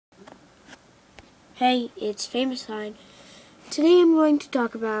Hey, it's Famous Line. Today I'm going to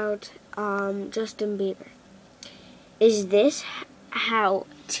talk about Justin Bieber. Is this how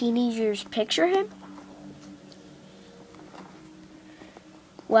teenagers picture him?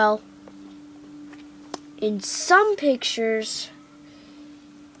 Well, in some pictures,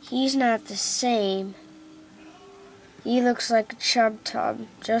 he's not the same. He looks like a chub tub,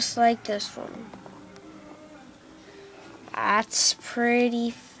 just like this one. That's pretty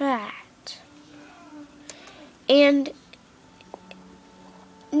fat. And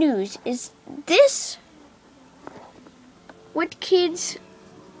news, is this what parents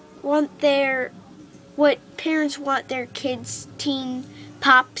want their kids' teen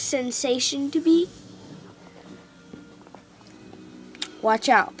pop sensation to be? Watch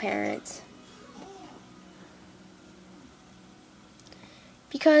out, parents.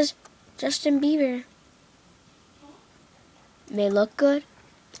 Because Justin Bieber may look good,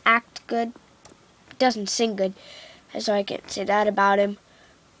 act good, doesn't sing good, so I can't say that about him,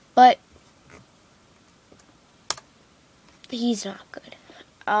 but he's not good.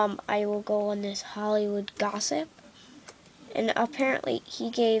 I will go on this Hollywood gossip, and apparently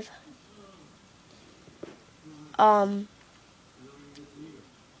he gave let's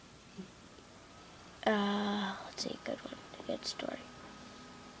see, a good story.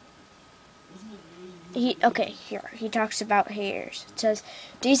 He talks about hairs. It says,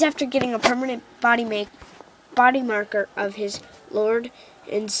 days after getting a permanent body marker of his Lord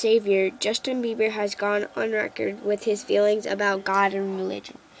and Savior, Justin Bieber has gone on record with his feelings about God and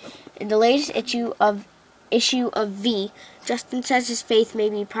religion. In the latest issue of V, Justin says his faith may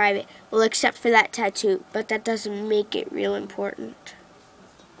be private, well, except for that tattoo, but that doesn't make it real important.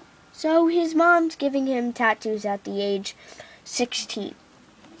 So his mom's giving him tattoos at the age 16.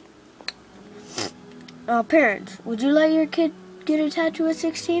 Parents, would you let your kid get a tattoo at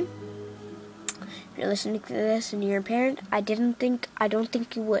 16? If you're listening to this and you're a parent, I don't think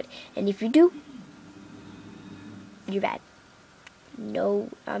you would. And if you do, you're bad. No,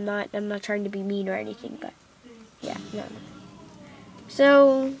 I'm not trying to be mean or anything, but yeah, no.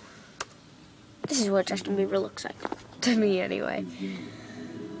 So this is what Justin Bieber looks like to me anyway.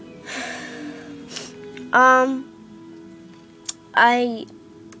 I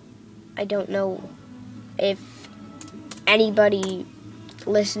don't know if anybody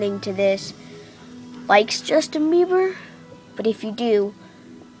listening to this likes Justin Bieber, but if you do,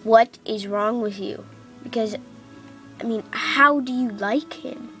 what is wrong with you? Because, I mean, how do you like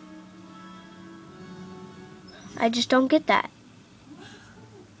him? I just don't get that.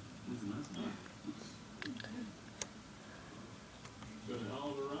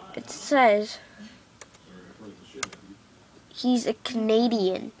 It says he's a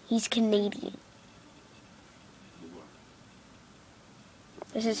Canadian. He's Canadian.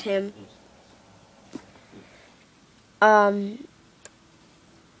 This is him.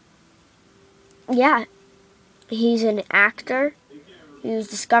 Yeah, he's an actor. He was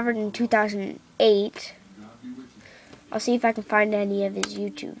discovered in 2008. I'll see if I can find any of his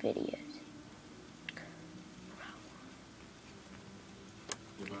YouTube videos.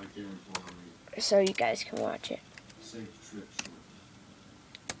 So you guys can watch it.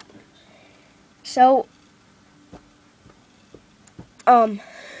 So, I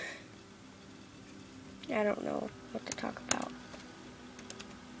don't know what to talk about.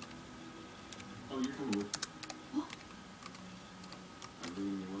 Oh, you're coming with me. I'm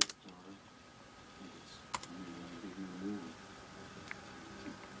doing your work, Tara. I'm going to move.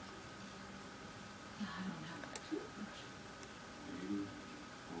 I don't have a toothbrush. Maybe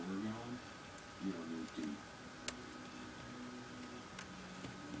where we're going, you don't need to.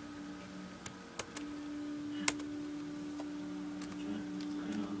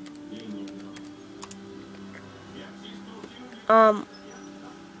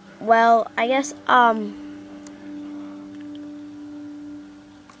 Well, I guess, I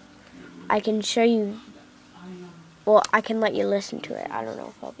can show you, well, I can let you listen to it. I don't know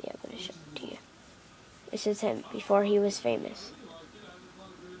if I'll be able to show it to you. This is him before he was famous.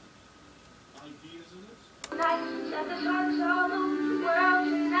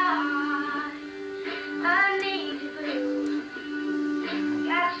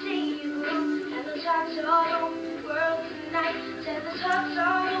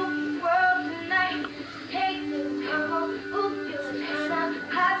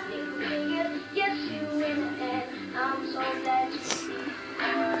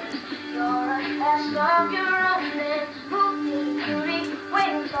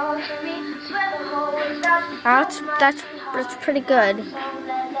 That's pretty good.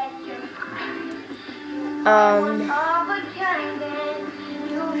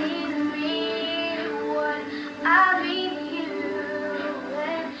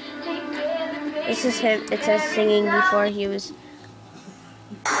 This is him. It says singing before he was.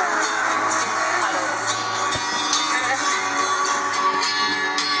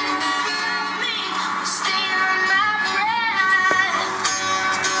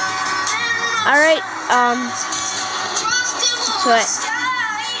 Alright, that's what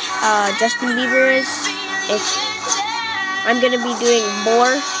Justin Bieber is. I'm gonna be doing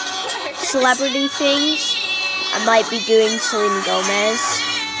more celebrity things. I might be doing Selena Gomez.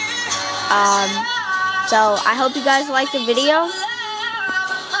 So I hope you guys like the video.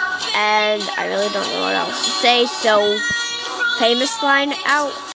 And I really don't know what else to say, so famous line out.